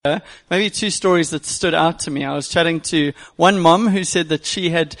maybe two stories that stood out to me. I was chatting to one mom who said that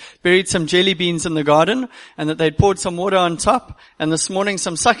she had buried some jelly beans in the garden and that they'd poured some water on top, and this morning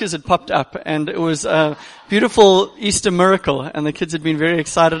some suckers had popped up, and it was a beautiful Easter miracle, and the kids had been very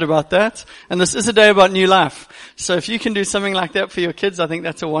excited about that. And this is a day about new life. So if you can do something like that for your kids, I think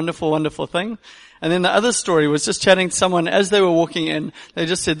that's a wonderful, wonderful thing. And then the other story was just chatting to someone as they were walking in. They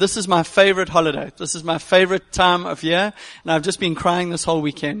just said, this is my favorite holiday. This is my favorite time of year. And I've just been crying this whole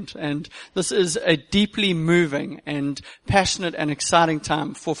weekend. And this is a deeply moving and passionate and exciting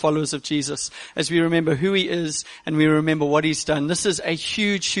time for followers of Jesus as we remember who he is and we remember what he's done. This is a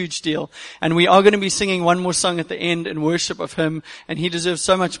huge, huge deal. And we are going to be singing one more song at the end in worship of him. And he deserves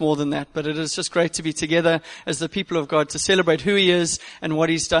so much more than that. But it is just great to be together as the people of God to celebrate who he is and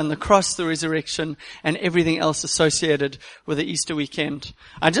what he's done, the cross, the resurrection, and everything else associated with the Easter weekend.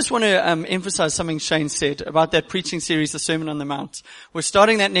 I just want to emphasize something Shane said about that preaching series, the Sermon on the Mount. We're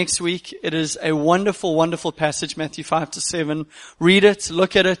starting that next week. It is a wonderful, wonderful passage, Matthew 5-7. Read it,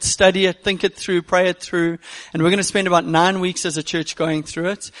 look at it, study it, think it through, pray it through. And we're going to spend about 9 weeks as a church going through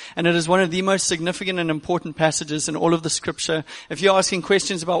it. And it is one of the most significant and important passages in all of the scripture. If you're asking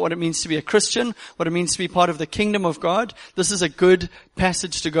questions about what it means to be a Christian, what it means to be part of the kingdom of God, this is a good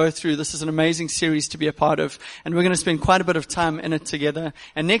passage to go through. This is an amazing series to be a part of, and we're going to spend quite a bit of time in it together.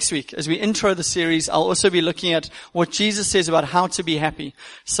 And next week, as we intro the series, I'll also be looking at what Jesus says about how to be happy.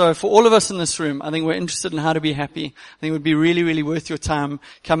 So for all of us in this room, I think we're interested in how to be happy. I think it would be really, really worth your time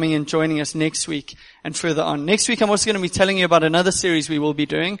coming and joining us next week and further on. Next week, I'm also going to be telling you about another series we will be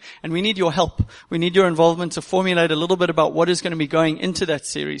doing, and we need your help. We need your involvement to formulate a little bit about what is going to be going into that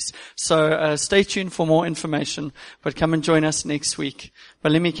series. So stay tuned for more information, but come and join us next week.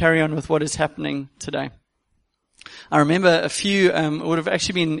 But let me carry on with what is happening today. I remember it would have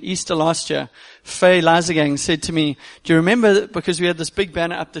actually been Easter last year, Faye Lizagang said to me, do you remember, because we had this big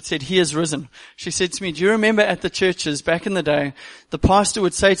banner up that said, he is risen. She said to me, do you remember at the churches back in the day, the pastor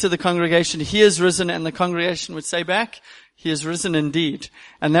would say to the congregation, he is risen, and the congregation would say back, he is risen indeed.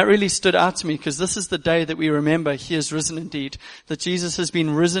 And that really stood out to me because this is the day that we remember he is risen indeed. That Jesus has been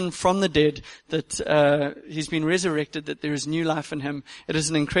risen from the dead, that he's been resurrected, that there is new life in him. It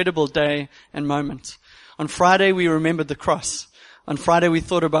is an incredible day and moment. On Friday, we remembered the cross. On Friday, we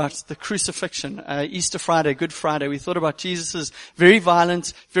thought about the crucifixion. Easter Friday, Good Friday, we thought about Jesus' very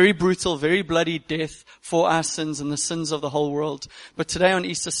violent, very brutal, very bloody death for our sins and the sins of the whole world. But today on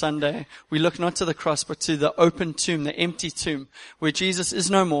Easter Sunday, we look not to the cross, but to the open tomb, the empty tomb, where Jesus is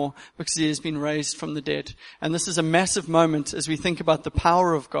no more because he has been raised from the dead. And this is a massive moment as we think about the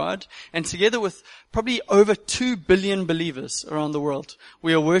power of God. And together with probably over 2 billion believers around the world,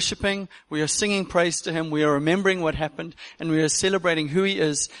 we are worshiping, we are singing praise to him, we are remembering what happened, and we are celebrating who he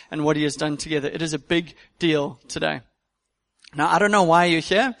is and what he has done together. It is a big deal today. Now, I don't know why you're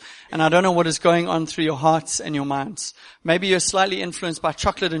here, and I don't know what is going on through your hearts and your minds. Maybe you're slightly influenced by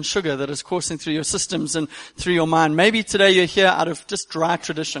chocolate and sugar that is coursing through your systems and through your mind. Maybe today you're here out of just dry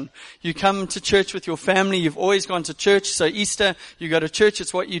tradition. You come to church with your family. You've always gone to church. So Easter, you go to church.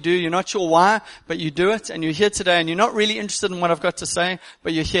 It's what you do. You're not sure why, but you do it. And you're here today, and you're not really interested in what I've got to say,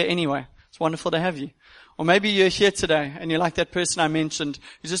 but you're here anyway. It's wonderful to have you. Or maybe you're here today and you're like that person I mentioned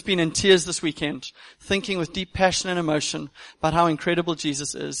who's just been in tears this weekend, thinking with deep passion and emotion about how incredible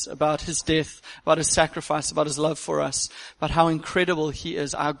Jesus is, about his death, about his sacrifice, about his love for us, about how incredible he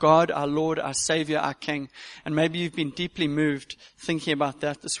is, our God, our Lord, our Savior, our King. And maybe you've been deeply moved thinking about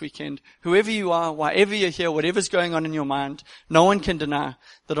that this weekend. Whoever you are, wherever you're here, whatever's going on in your mind, no one can deny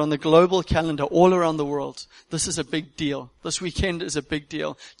that on the global calendar all around the world, this is a big deal. This weekend is a big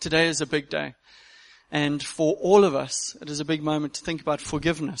deal. Today is a big day. And for all of us, it is a big moment to think about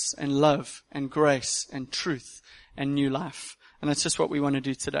forgiveness and love and grace and truth and new life. And that's just what we want to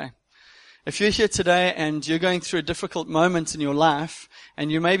do today. If you're here today and you're going through a difficult moment in your life and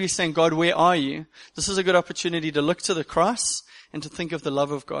you may be saying, God, where are you? This is a good opportunity to look to the cross and to think of the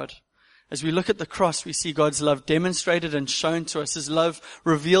love of God. As we look at the cross, we see God's love demonstrated and shown to us, his love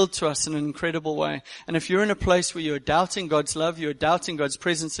revealed to us in an incredible way. And if you're in a place where you're doubting God's love, you're doubting God's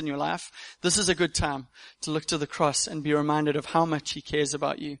presence in your life, this is a good time to look to the cross and be reminded of how much he cares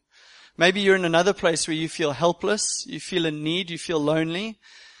about you. Maybe you're in another place where you feel helpless, you feel in need, you feel lonely.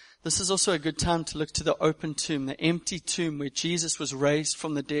 This is also a good time to look to the open tomb, the empty tomb where Jesus was raised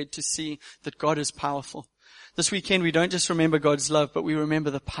from the dead, to see that God is powerful. This weekend, we don't just remember God's love, but we remember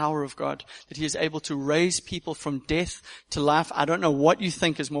the power of God, that he is able to raise people from death to life. I don't know what you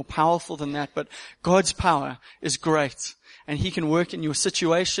think is more powerful than that, but God's power is great. and He can work in your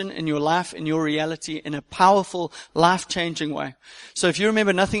situation, in your life, in your reality in a powerful, life-changing way. So if you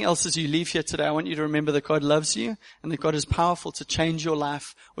remember nothing else as you leave here today, I want you to remember that God loves you and that God is powerful to change your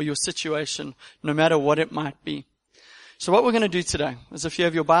life or your situation, no matter what it might be. So what we're going to do today is, if you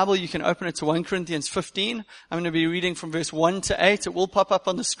have your Bible, you can open it to 1 Corinthians 15. I'm going to be reading from verse 1 to 8. It will pop up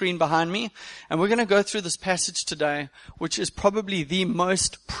on the screen behind me. And we're going to go through this passage today, which is probably the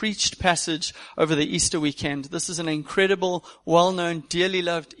most preached passage over the Easter weekend. This is an incredible, well-known, dearly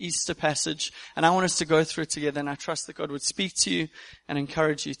loved Easter passage. And I want us to go through it together, and I trust that God would speak to you and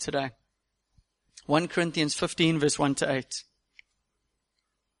encourage you today. 1 Corinthians 15, verse 1 to 8.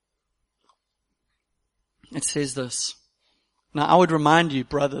 It says this. Now I would remind you,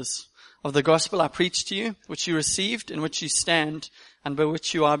 brothers, of the gospel I preached to you, which you received, in which you stand, and by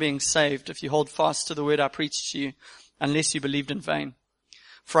which you are being saved, if you hold fast to the word I preached to you, unless you believed in vain.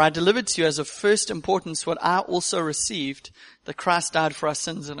 For I delivered to you as of first importance what I also received, that Christ died for our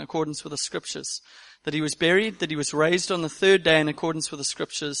sins in accordance with the Scriptures, that He was buried, that He was raised on the third day in accordance with the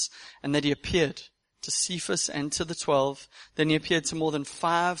Scriptures, and that He appeared to Cephas and to the 12. Then He appeared to more than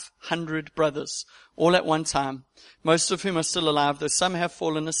 500 brothers, all at one time, most of whom are still alive, though some have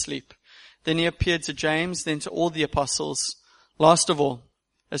fallen asleep. Then He appeared to James, then to all the apostles. Last of all,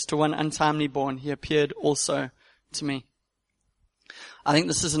 as to one untimely born, He appeared also to me. I think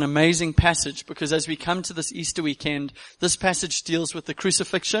this is an amazing passage, because as we come to this Easter weekend, this passage deals with the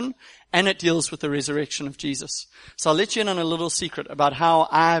crucifixion and it deals with the resurrection of Jesus. So I'll let you in on a little secret about how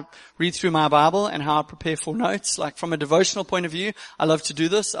I read through my Bible and how I prepare for notes. Like from a devotional point of view, I love to do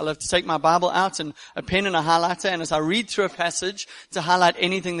this. I love to take my Bible out and a pen and a highlighter, and as I read through a passage, to highlight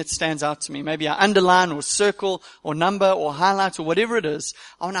anything that stands out to me. Maybe I underline or circle or number or highlight or whatever it is.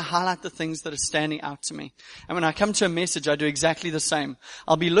 I want to highlight the things that are standing out to me. And when I come to a message, I do exactly the same.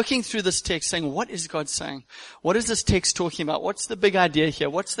 I'll be looking through this text saying, what is God saying? What is this text talking about? What's the big idea here?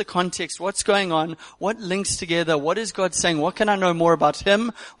 What's the context? What's going on? What links together? What is God saying? What can I know more about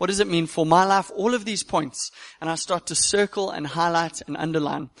Him? What does it mean for my life? All of these points. And I start to circle and highlight and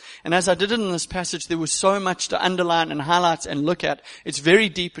underline. And as I did it in this passage, there was so much to underline and highlight and look at. It's very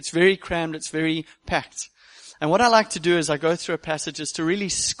deep. It's very crammed. It's very packed. And what I like to do as I go through a passage is to really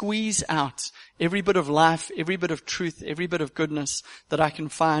squeeze out every bit of life, every bit of truth, every bit of goodness that I can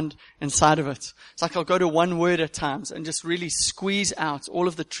find inside of it. It's like I'll go to one word at times and just really squeeze out all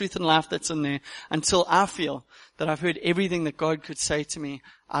of the truth and life that's in there until I feel that I've heard everything that God could say to me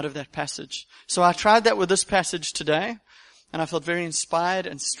out of that passage. So I tried that with this passage today, and I felt very inspired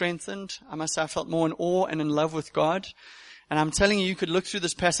and strengthened. I must say I felt more in awe and in love with God. And I'm telling you, you could look through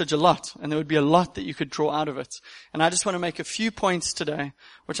this passage a lot, and there would be a lot that you could draw out of it. And I just want to make a few points today,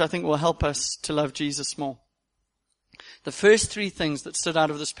 which I think will help us to love Jesus more. The first three things that stood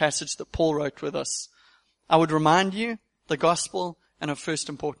out of this passage that Paul wrote with us: I would remind you, the gospel, and of first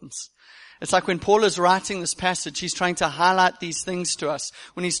importance. It's like when Paul is writing this passage, he's trying to highlight these things to us.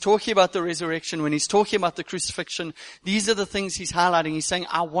 When he's talking about the resurrection, when he's talking about the crucifixion, these are the things he's highlighting. He's saying,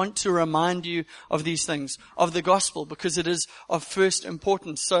 I want to remind you of these things, of the gospel, because it is of first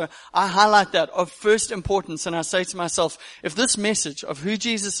importance. So I highlight that, of first importance, and I say to myself, if this message of who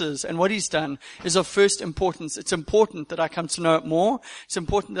Jesus is and what He's done is of first importance, it's important that I come to know it more. It's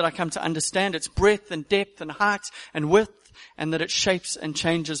important that I come to understand its breadth and depth and height and width, and that it shapes and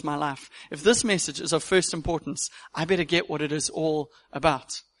changes my life. If this message is of first importance, I better get what it is all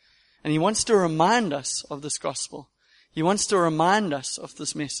about. And He wants to remind us of this gospel. He wants to remind us of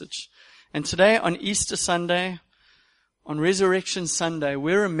this message. And today on Easter Sunday, on Resurrection Sunday,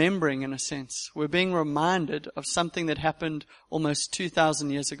 we're remembering, in a sense, we're being reminded of something that happened almost 2,000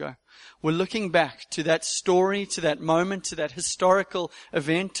 years ago. We're looking back to that story, to that moment, to that historical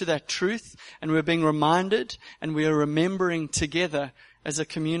event, to that truth, and we're being reminded, and we are remembering together as a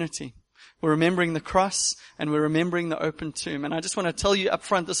community. We're remembering the cross, and we're remembering the open tomb. And I just want to tell you up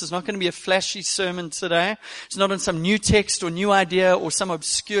front, this is not going to be a flashy sermon today. It's not on some new text or new idea or some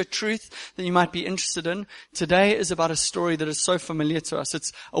obscure truth that you might be interested in. Today is about a story that is so familiar to us.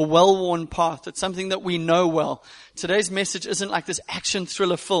 It's a well-worn path. It's something that we know well. Today's message isn't like this action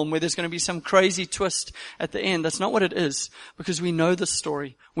thriller film where there's going to be some crazy twist at the end. That's not what it is, because we know the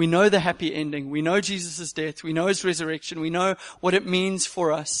story. We know the happy ending. We know Jesus' death. We know His resurrection. We know what it means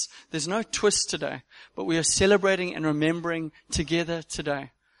for us. There's no twist today, but we are celebrating and remembering together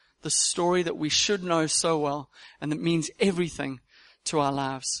today the story that we should know so well and that means everything to our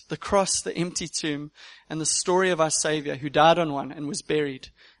lives. The cross, the empty tomb, and the story of our Savior who died on one and was buried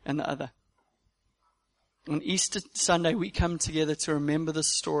in the other. On Easter Sunday, we come together to remember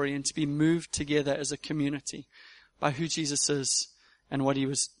this story and to be moved together as a community by who Jesus is and what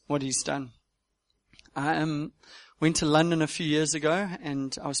He's done. I am went to London a few years ago,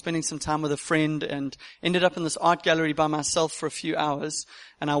 and I was spending some time with a friend and ended up in this art gallery by myself for a few hours.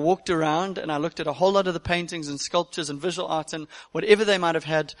 And I walked around and I looked at a whole lot of the paintings and sculptures and visual art and whatever they might have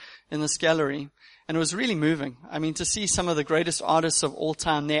had in this gallery. And it was really moving. I mean, to see some of the greatest artists of all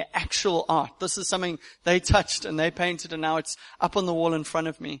time, their actual art. This is something they touched and they painted, and now it's up on the wall in front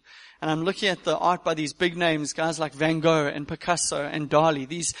of me. And I'm looking at the art by these big names, guys like Van Gogh and Picasso and Dali,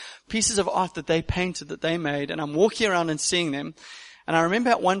 these pieces of art that they painted, that they made. And I'm walking around and seeing them. And I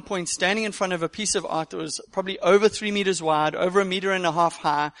remember at one point standing in front of a piece of art that was probably over 3 meters wide, over 1.5 meters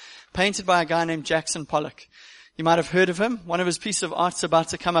high, painted by a guy named Jackson Pollock. You might have heard of him. One of his pieces of art's about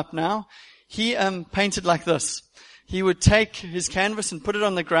to come up now. He painted like this. He would take his canvas and put it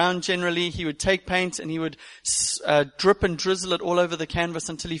on the ground generally. He would take paint and he would drip and drizzle it all over the canvas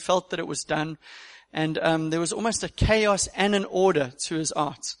until he felt that it was done. And there was almost a chaos and an order to his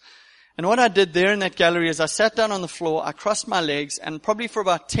art. And what I did there in that gallery is I sat down on the floor, I crossed my legs, and probably for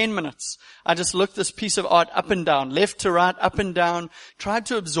about 10 minutes, I just looked this piece of art up and down, left to right, up and down, tried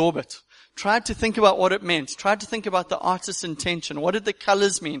to absorb it. Tried to think about what it meant. Tried to think about the artist's intention. What did the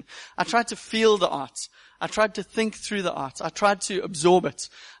colors mean? I tried to feel the art. I tried to think through the art. I tried to absorb it.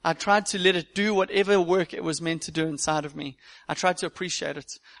 I tried to let it do whatever work it was meant to do inside of me. I tried to appreciate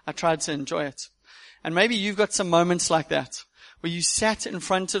it. I tried to enjoy it. And maybe you've got some moments like that, where you sat in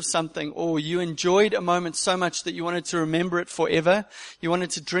front of something or you enjoyed a moment so much that you wanted to remember it forever. You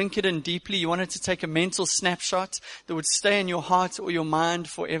wanted to drink it in deeply. You wanted to take a mental snapshot that would stay in your heart or your mind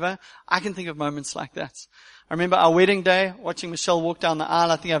forever. I can think of moments like that. I remember our wedding day, watching Michelle walk down the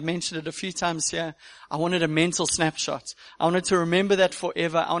aisle. I think I've mentioned it a few times here. I wanted a mental snapshot. I wanted to remember that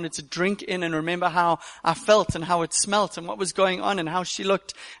forever. I wanted to drink in and remember how I felt and how it smelt and what was going on and how she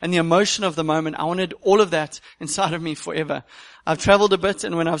looked and the emotion of the moment. I wanted all of that inside of me forever. I've traveled a bit,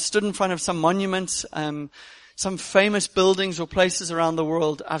 and when I've stood in front of some monuments, some famous buildings or places around the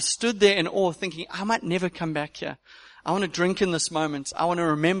world, I've stood there in awe thinking, I might never come back here. I want to drink in this moment. I want to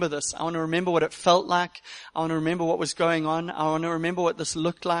remember this. I want to remember what it felt like. I want to remember what was going on. I want to remember what this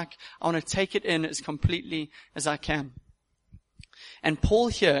looked like. I want to take it in as completely as I can. And Paul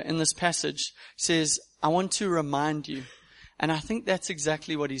here in this passage says, I want to remind you. And I think that's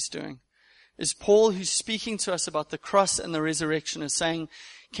exactly what he's doing. Is Paul, who's speaking to us about the cross and the resurrection, is saying,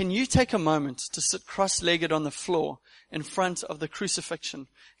 can you take a moment to sit cross-legged on the floor in front of the crucifixion, in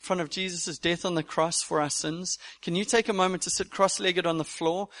front of Jesus' death on the cross for our sins? Can you take a moment to sit cross-legged on the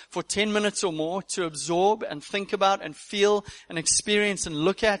floor for 10 minutes or more to absorb and think about and feel and experience and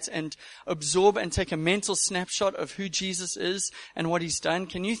look at and absorb and take a mental snapshot of who Jesus is and what he's done?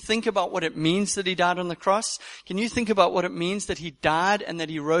 Can you think about what it means that he died on the cross? Can you think about what it means that he died and that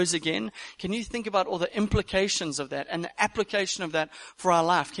he rose again? Can you think about all the implications of that and the application of that for our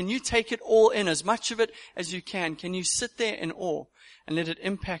life? Can you take it all in, as much of it as you can? Can you sit there in awe and let it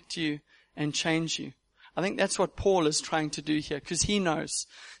impact you and change you? I think that's what Paul is trying to do here, because he knows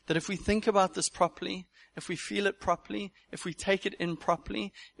that if we think about this properly, if we feel it properly, if we take it in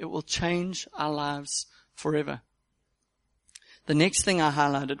properly, it will change our lives forever. The next thing I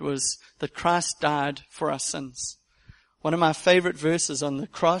highlighted was that Christ died for our sins. One of my favorite verses on the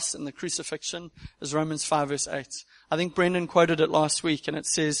cross and the crucifixion is Romans 5 verse 8. I think Brendan quoted it last week, and it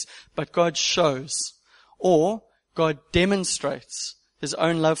says, but God shows, or God demonstrates his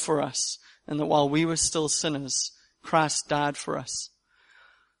own love for us, and that while we were still sinners, Christ died for us.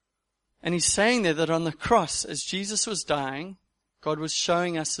 And he's saying there that on the cross, as Jesus was dying, God was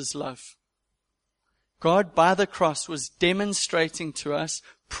showing us his love. God, by the cross, was demonstrating to us,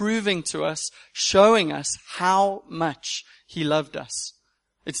 proving to us, showing us how much he loved us.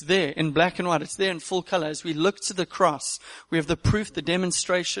 It's there in black and white. It's there in full color. As we look to the cross, we have the proof, the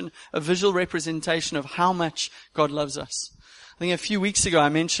demonstration, a visual representation of how much God loves us. I think a few weeks ago I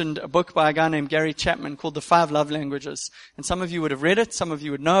mentioned a book by a guy named Gary Chapman called The 5 Love Languages. And some of you would have read it, some of you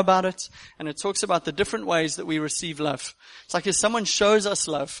would know about it. And it talks about the different ways that we receive love. It's like if someone shows us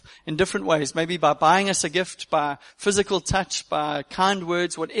love in different ways, maybe by buying us a gift, by physical touch, by kind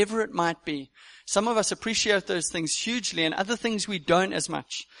words, whatever it might be. Some of us appreciate those things hugely, and other things we don't as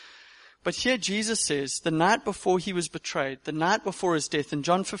much. But here Jesus says, the night before he was betrayed, the night before his death, in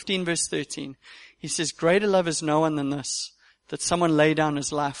John 15 verse 13, he says, greater love is no one than this, that someone lay down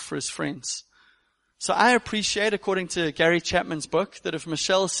his life for his friends. So I appreciate, according to Gary Chapman's book, that if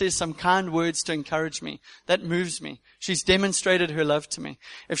Michelle says some kind words to encourage me, that moves me. She's demonstrated her love to me.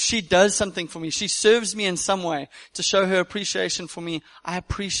 If she does something for me, she serves me in some way to show her appreciation for me, I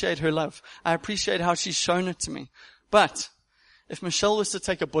appreciate her love. I appreciate how she's shown it to me. But if Michelle was to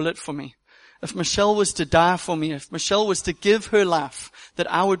take a bullet for me If Michelle was to die for me, if Michelle was to give her life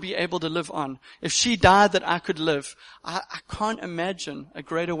that I would be able to live on, if she died that I could live, I can't imagine a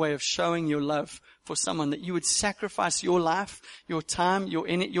greater way of showing your love for someone, that you would sacrifice your life, your time,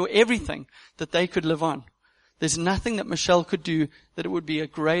 your everything that they could live on. There's nothing that Michelle could do that it would be a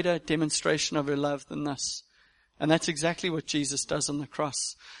greater demonstration of her love than this. And that's exactly what Jesus does on the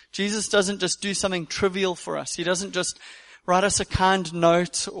cross. Jesus doesn't just do something trivial for us. He doesn't just write us a kind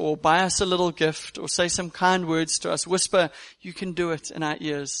note or buy us a little gift or say some kind words to us, whisper, "You can do it," in our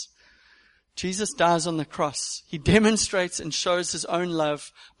ears. Jesus dies on the cross. He demonstrates and shows his own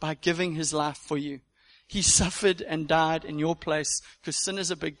love by giving his life for you. He suffered and died in your place because sin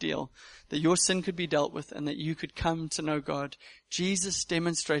is a big deal, that your sin could be dealt with and that you could come to know God. Jesus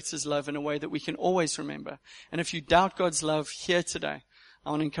demonstrates his love in a way that we can always remember. And if you doubt God's love here today, I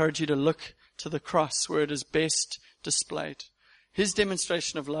want to encourage you to look to the cross where it is best displayed. His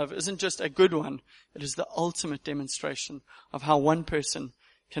demonstration of love isn't just a good one, it is the ultimate demonstration of how one person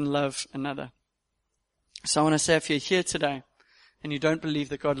can love another. So I want to say, if you're here today and you don't believe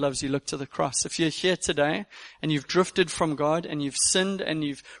that God loves you, look to the cross. If you're here today and you've drifted from God and you've sinned and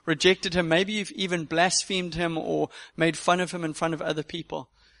you've rejected him, maybe you've even blasphemed him or made fun of him in front of other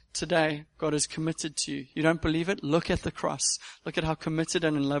people, today God is committed to you. You don't believe it? Look at the cross. Look at how committed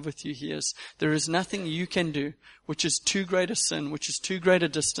and in love with you he is. There is nothing you can do which is too great a sin, which is too great a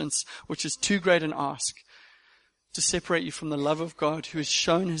distance, which is too great an ask to separate you from the love of God, who has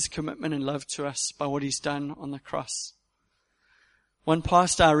shown his commitment and love to us by what he's done on the cross. One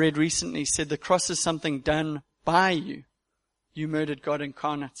pastor I read recently said the cross is something done by you. You murdered God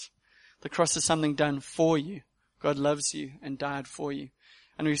incarnate. The cross is something done for you. God loves you and died for you.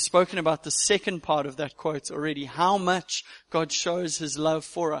 And we've spoken about the second part of that quote already, how much God shows his love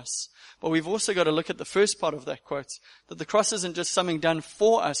for us. But we've also got to look at the first part of that quote, that the cross isn't just something done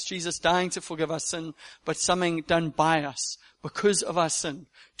for us, Jesus dying to forgive our sin, but something done by us. Because of our sin,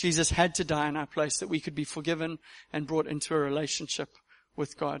 Jesus had to die in our place that we could be forgiven and brought into a relationship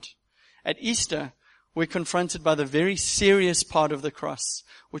with God. At Easter, we're confronted by the very serious part of the cross,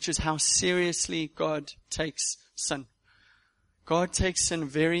 which is how seriously God takes sin. God takes sin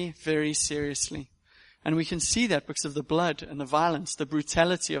very, very seriously. And we can see that because of the blood and the violence, the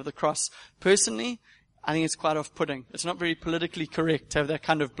brutality of the cross. Personally, I think it's quite off-putting. It's not very politically correct to have that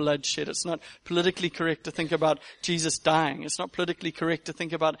kind of bloodshed. It's not politically correct to think about Jesus dying. It's not politically correct to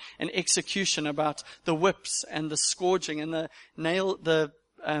think about an execution, about the whips and the scourging and the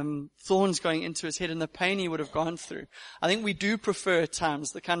thorns going into his head and the pain he would have gone through. I think we do prefer at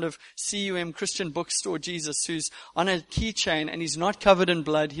times the kind of CUM Christian bookstore Jesus who's on a keychain and he's not covered in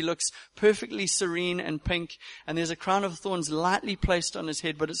blood. He looks perfectly serene and pink and there's a crown of thorns lightly placed on his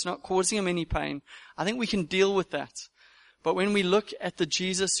head, but it's not causing him any pain. I think we can deal with that. But when we look at the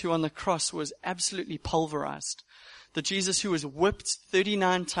Jesus who on the cross was absolutely pulverized, the Jesus who was whipped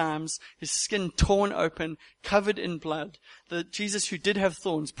 39 times, his skin torn open, covered in blood. The Jesus who did have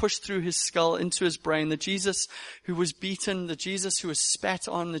thorns pushed through his skull into his brain. The Jesus who was beaten. The Jesus who was spat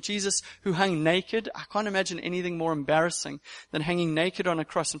on. The Jesus who hung naked. I can't imagine anything more embarrassing than hanging naked on a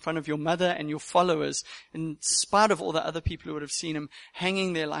cross in front of your mother and your followers, in spite of all the other people who would have seen him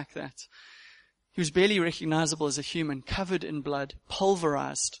hanging there like that. He was barely recognizable as a human, covered in blood,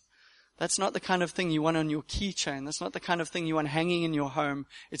 pulverized. That's not the kind of thing you want on your keychain. That's not the kind of thing you want hanging in your home.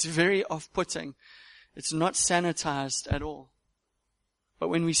 It's very off-putting. It's not sanitized at all. But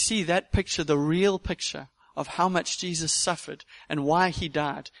when we see that picture, the real picture of how much Jesus suffered and why he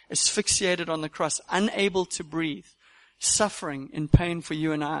died, asphyxiated on the cross, unable to breathe, suffering in pain for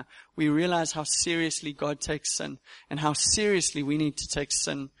you and I, we realize how seriously God takes sin and how seriously we need to take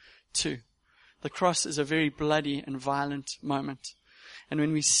sin too. The cross is a very bloody and violent moment. And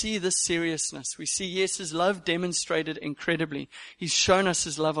when we see this seriousness, we see, yes, his love demonstrated incredibly. He's shown us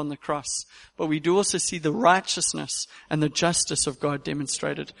his love on the cross. But we do also see the righteousness and the justice of God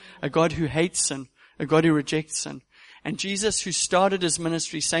demonstrated. A God who hates sin, a God who rejects sin. And Jesus, who started his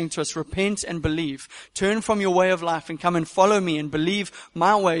ministry saying to us, repent and believe. Turn from your way of life and come and follow me and believe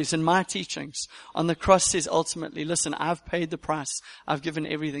my ways and my teachings. On the cross says ultimately, listen, I've paid the price. I've given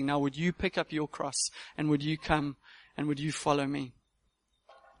everything. Now would you pick up your cross and would you come and would you follow me?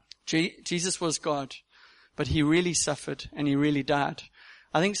 Jesus was God, but he really suffered and he really died.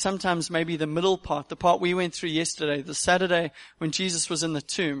 I think sometimes maybe the middle part, the part we went through yesterday, the Saturday when Jesus was in the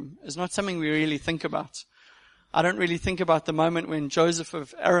tomb, is not something we really think about. I don't really think about the moment when Joseph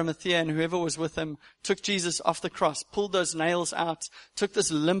of Arimathea and whoever was with him took Jesus off the cross, pulled those nails out, took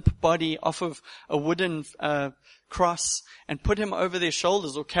this limp body off of a wooden cross and put him over their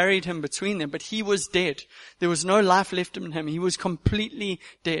shoulders or carried him between them. But he was dead. There was no life left in him. He was completely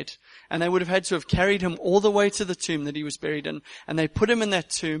dead. And they would have had to have carried him all the way to the tomb that he was buried in. And they put him in that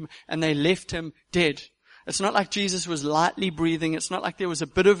tomb and they left him dead. It's not like Jesus was lightly breathing. It's not like there was a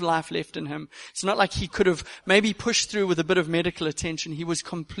bit of life left in him. It's not like he could have maybe pushed through with a bit of medical attention. He was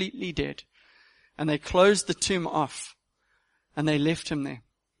completely dead. And they closed the tomb off and they left him there.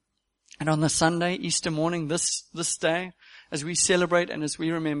 And on the Sunday, Easter morning, this day, as we celebrate and as we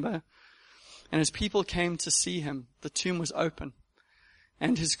remember, and as people came to see him, the tomb was open.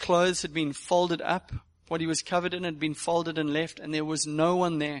 And his clothes had been folded up. What he was covered in had been folded and left, and there was no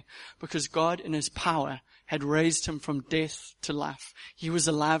one there because God in his power had raised him from death to life. He was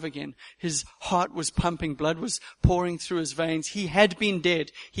alive again. His heart was pumping. Blood was pouring through his veins. He had been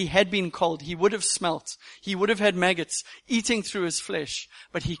dead. He had been cold. He would have smelt. He would have had maggots eating through his flesh,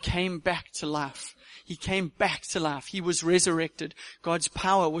 but he came back to life. He came back to life. He was resurrected. God's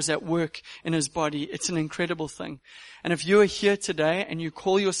power was at work in his body. It's an incredible thing. And if you are here today and you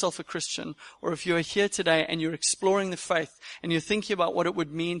call yourself a Christian, or if you are here today and you're exploring the faith and you're thinking about what it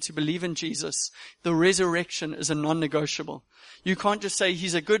would mean to believe in Jesus, the resurrection is a non-negotiable. You can't just say,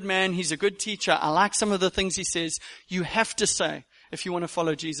 he's a good man, he's a good teacher, I like some of the things he says. You have to say, if you want to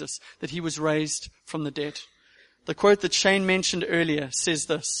follow Jesus, that he was raised from the dead. The quote that Shane mentioned earlier says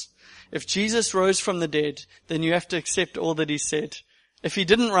this: if Jesus rose from the dead, then you have to accept all that he said. If he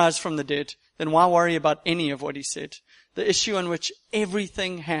didn't rise from the dead, then why worry about any of what he said? The issue on which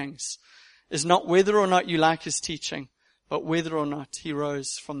everything hangs is not whether or not you like his teaching, but whether or not he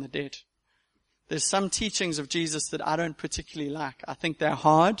rose from the dead. There's some teachings of Jesus that I don't particularly like. I think they're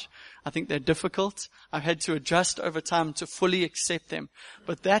hard. I think they're difficult. I've had to adjust over time to fully accept them.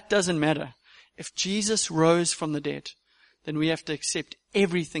 But that doesn't matter. If Jesus rose from the dead, then we have to accept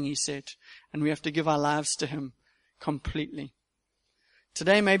everything he said, and we have to give our lives to him completely.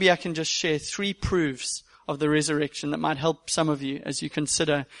 Today, maybe I can just share 3 proofs of the resurrection that might help some of you as you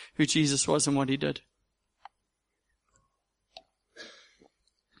consider who Jesus was and what he did.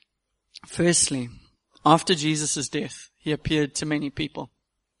 Firstly, after Jesus' death, he appeared to many people.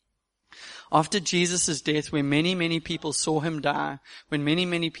 After Jesus' death, where many, many people saw him die, when many,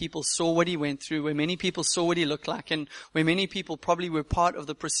 many people saw what he went through, where many people saw what he looked like, and where many people probably were part of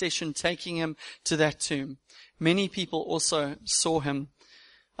the procession taking him to that tomb, many people also saw him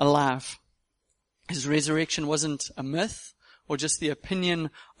alive. His resurrection wasn't a myth or just the opinion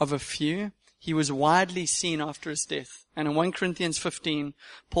of a few. He was widely seen after his death. And in 1 Corinthians 15,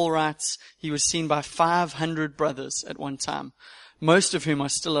 Paul writes, he was seen by 500 brothers at one time, most of whom are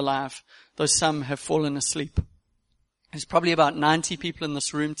still alive, though some have fallen asleep. There's probably about 90 people in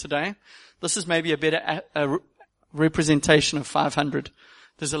this room today. This is maybe a better representation of 500.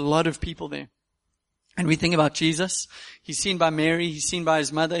 There's a lot of people there. And we think about Jesus. He's seen by Mary, he's seen by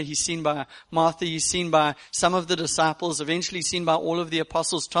his mother, he's seen by Martha, he's seen by some of the disciples, eventually seen by all of the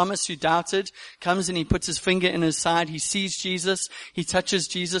apostles. Thomas, who doubted, comes and he puts his finger in his side. He sees Jesus. He touches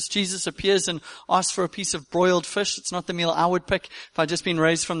Jesus. Jesus appears and asks for a piece of broiled fish. It's not the meal I would pick if I'd just been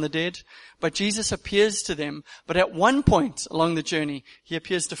raised from the dead. But Jesus appears to them. But at one point along the journey, he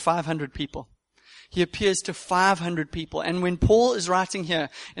appears to 500 people. He appears to 500 people. And when Paul is writing here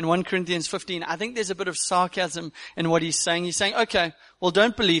in 1 Corinthians 15, I think there's a bit of sarcasm in what he's saying. He's saying, okay, well,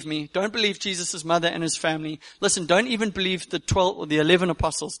 don't believe me. Don't believe Jesus' mother and his family. Listen, don't even believe the 12 or the 11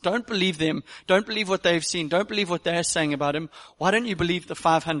 apostles. Don't believe them. Don't believe what they've seen. Don't believe what they're saying about him. Why don't you believe the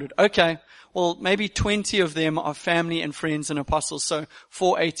 500? Okay, well, maybe 20 of them are family and friends and apostles, so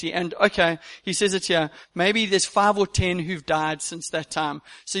 480. And okay, he says it here, maybe there's 5 or 10 who've died since that time.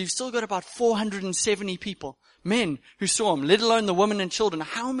 So you've still got about 470 people, men who saw him, let alone the women and children.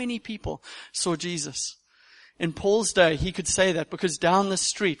 How many people saw Jesus? In Paul's day, he could say that because down the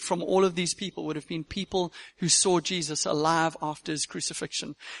street from all of these people would have been people who saw Jesus alive after his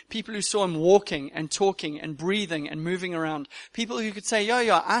crucifixion. People who saw him walking and talking and breathing and moving around. People who could say,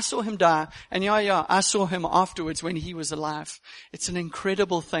 yeah, I saw him die, and yeah, I saw him afterwards when he was alive. It's an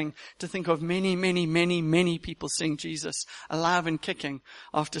incredible thing to think of many, many, many, many people seeing Jesus alive and kicking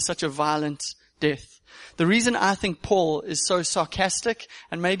after such a violent death. The reason I think Paul is so sarcastic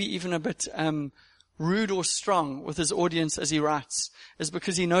and maybe even a bit rude or strong with his audience as he writes is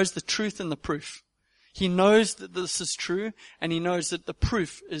because he knows the truth and the proof. He knows that this is true, and he knows that the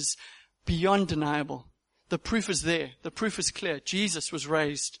proof is beyond deniable. The proof is there. The proof is clear. Jesus was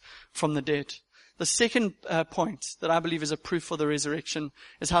raised from the dead. The second point that I believe is a proof for the resurrection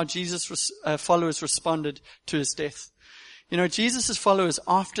is how Jesus' followers responded to his death. You know, Jesus' followers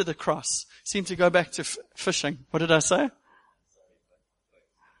after the cross seem to go back to fishing. What did I say?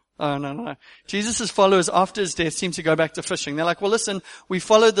 Oh, no. Jesus' followers after his death seem to go back to fishing. They're like, well, listen, we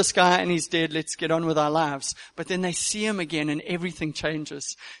followed this guy and he's dead. Let's get on with our lives. But then they see him again and everything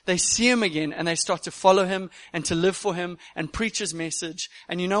changes. They see him again and they start to follow him and to live for him and preach his message.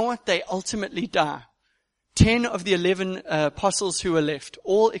 And you know what? They ultimately die. 10 of the 11 apostles who were left,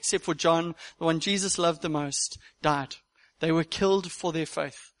 all except for John, the one Jesus loved the most, died. They were killed for their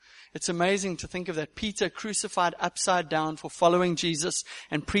faith. It's amazing to think of that. Peter crucified upside down for following Jesus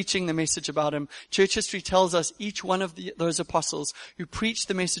and preaching the message about him. Church history tells us each one of those apostles who preached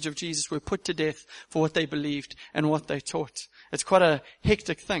the message of Jesus were put to death for what they believed and what they taught. It's quite a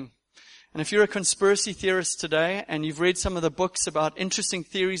hectic thing. And if you're a conspiracy theorist today and you've read some of the books about interesting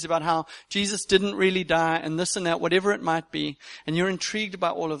theories about how Jesus didn't really die and this and that, whatever it might be, and you're intrigued by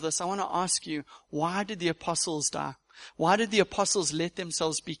all of this, I want to ask you, why did the apostles die? Why did the apostles let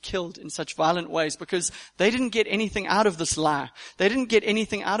themselves be killed in such violent ways? Because they didn't get anything out of this lie. They didn't get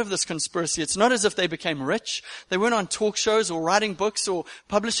anything out of this conspiracy. It's not as if they became rich. They weren't on talk shows or writing books or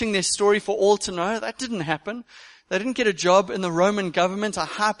publishing their story for all to know. That didn't happen. They didn't get a job in the Roman government, a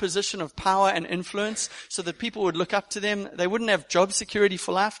high position of power and influence so that people would look up to them. They wouldn't have job security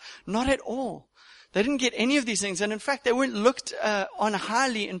for life. Not at all. They didn't get any of these things. And in fact, they weren't looked on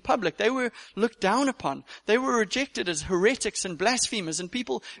highly in public. They were looked down upon. They were rejected as heretics and blasphemers and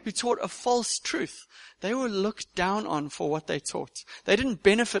people who taught a false truth. They were looked down on for what they taught. They didn't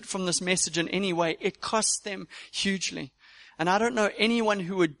benefit from this message in any way. It cost them hugely. And I don't know anyone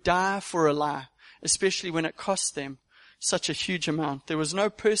who would die for a lie, especially when it cost them such a huge amount. There was no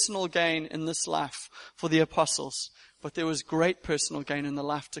personal gain in this life for the apostles. But there was great personal gain in the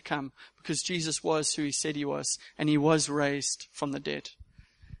life to come because Jesus was who he said he was and he was raised from the dead.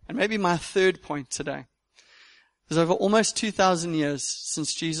 And maybe my third point today is over almost 2,000 years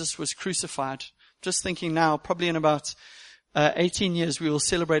since Jesus was crucified. Just thinking now, probably in about 18 years, we will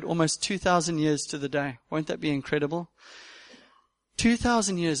celebrate almost 2,000 years to the day. Won't that be incredible?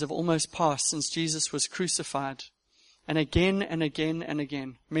 2,000 years have almost passed since Jesus was crucified. And again and again and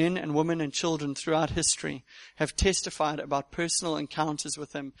again, men and women and children throughout history have testified about personal encounters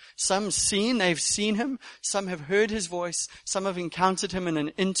with him. They've seen him. Some have heard his voice. Some have encountered him in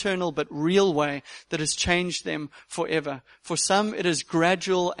an internal but real way that has changed them forever. For some, it is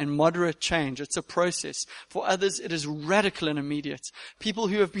gradual and moderate change. It's a process. For others, it is radical and immediate. People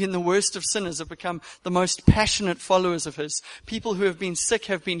who have been the worst of sinners have become the most passionate followers of his. People who have been sick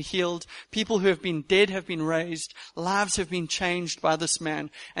have been healed. People who have been dead have been raised. Lives have been changed by this man.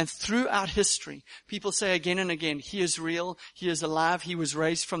 And throughout history, people say again and again, he is real, he is alive, he was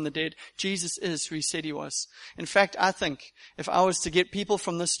raised from the dead. Jesus is who he said he was. In fact, I think if I was to get people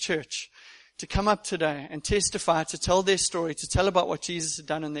from this church to come up today and testify, to tell their story, to tell about what Jesus had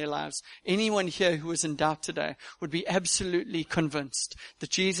done in their lives, anyone here who is in doubt today would be absolutely convinced that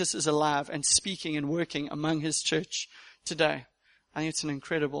Jesus is alive and speaking and working among his church today. I think it's an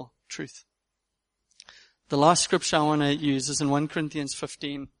incredible truth. The last scripture I want to use is in 1 Corinthians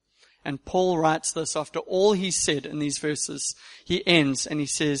 15. And Paul writes this after all he said in these verses. He ends and he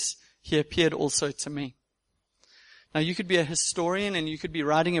says, he appeared also to me. Now you could be a historian and you could be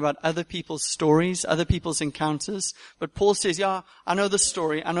writing about other people's stories, other people's encounters. But Paul says, yeah, I know this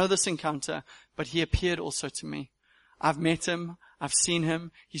story, I know this encounter, but he appeared also to me. I've met him. I've seen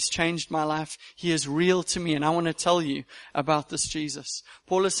him. He's changed my life. He is real to me. And I want to tell you about this Jesus.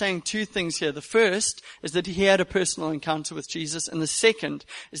 Paul is saying two things here. The first is that he had a personal encounter with Jesus. And the second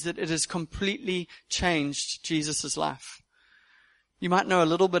is that it has completely changed Jesus' life. You might know a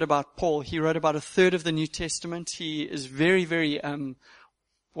little bit about Paul. He wrote about a third of the New Testament. He is very, very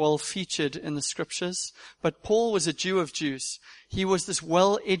well featured in the scriptures. But Paul was a Jew of Jews. He was this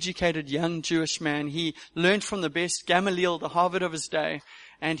well-educated young Jewish man. He learned from the best, Gamaliel, the Harvard of his day,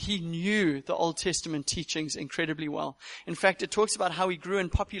 and he knew the Old Testament teachings incredibly well. In fact, it talks about how he grew in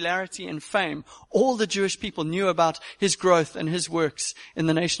popularity and fame. All the Jewish people knew about his growth and his works in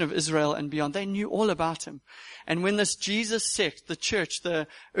the nation of Israel and beyond. They knew all about him. And when this Jesus sect, the church, the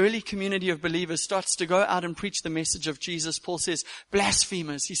early community of believers starts to go out and preach the message of Jesus, Paul says,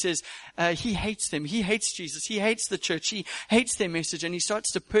 blasphemers. He says, he hates them. He hates Jesus. He hates the church. He hates their message. And he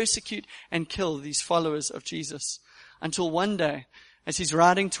starts to persecute and kill these followers of Jesus. Until one day, as he's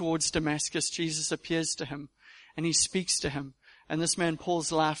riding towards Damascus, Jesus appears to him and he speaks to him. And this man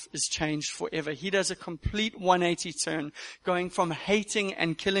Paul's life is changed forever. He does a complete 180 turn, going from hating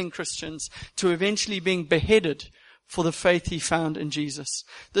and killing Christians to eventually being beheaded for the faith he found in Jesus.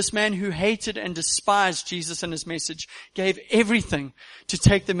 This man who hated and despised Jesus and his message gave everything to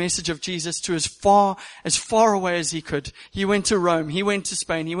take the message of Jesus to as far away as he could. He went to Rome, he went to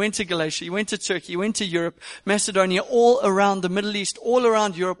Spain, he went to Galatia, he went to Turkey, he went to Europe, Macedonia, all around the Middle East, all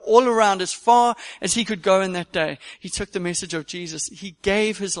around Europe, all around as far as he could go in that day. He took the message of Jesus. He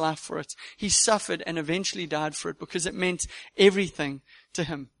gave his life for it. He suffered and eventually died for it because it meant everything to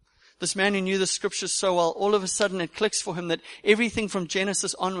him. This man who knew the scriptures so well, all of a sudden it clicks for him that everything from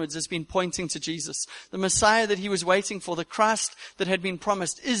Genesis onwards has been pointing to Jesus. The Messiah that he was waiting for, the Christ that had been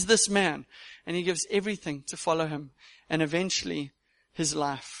promised, is this man. And he gives everything to follow him. And eventually, his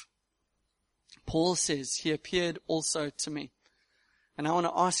life. Paul says, he appeared also to me. And I want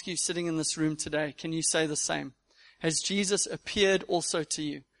to ask you sitting in this room today, can you say the same? Has Jesus appeared also to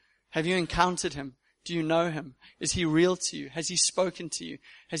you? Have you encountered him? Do you know him? Is he real to you? Has he spoken to you?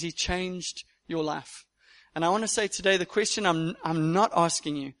 Has he changed your life? And I want to say today, the question I'm not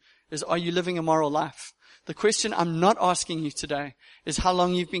asking you is, are you living a moral life? The question I'm not asking you today is how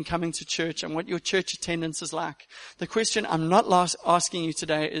long you've been coming to church and what your church attendance is like. The question I'm not asking you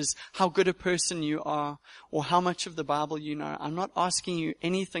today is how good a person you are or how much of the Bible you know. I'm not asking you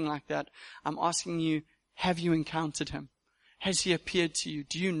anything like that. I'm asking you, have you encountered him? Has he appeared to you?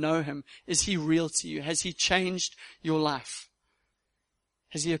 Do you know him? Is he real to you? Has he changed your life?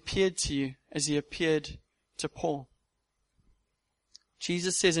 Has he appeared to you as he appeared to Paul?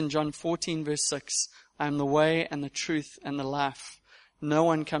 Jesus says in John 14 verse 6, I am the way and the truth and the life. No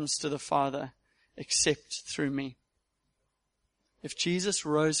one comes to the Father except through me. If Jesus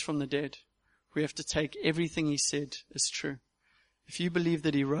rose from the dead, we have to take everything he said as true. If you believe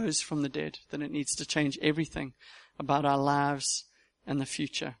that he rose from the dead, then it needs to change everything about our lives and the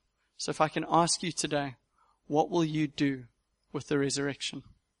future. So if I can ask you today, what will you do with the resurrection?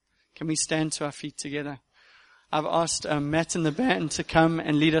 Can we stand to our feet together? I've asked Matt and the band to come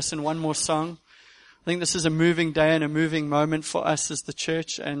and lead us in one more song. I think this is a moving day and a moving moment for us as the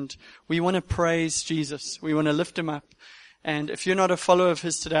church, and we want to praise Jesus. We want to lift him up. And if you're not a follower of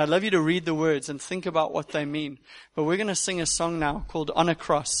his today, I'd love you to read the words and think about what they mean. But we're going to sing a song now called On a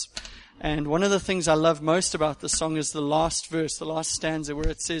Cross. And one of the things I love most about the song is the last verse, the last stanza, where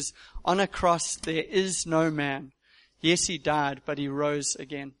it says, on a cross there is no man. Yes, he died, but he rose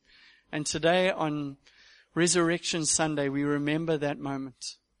again. And today on Resurrection Sunday, we remember that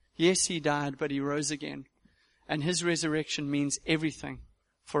moment. Yes, he died, but he rose again. And his resurrection means everything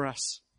for us.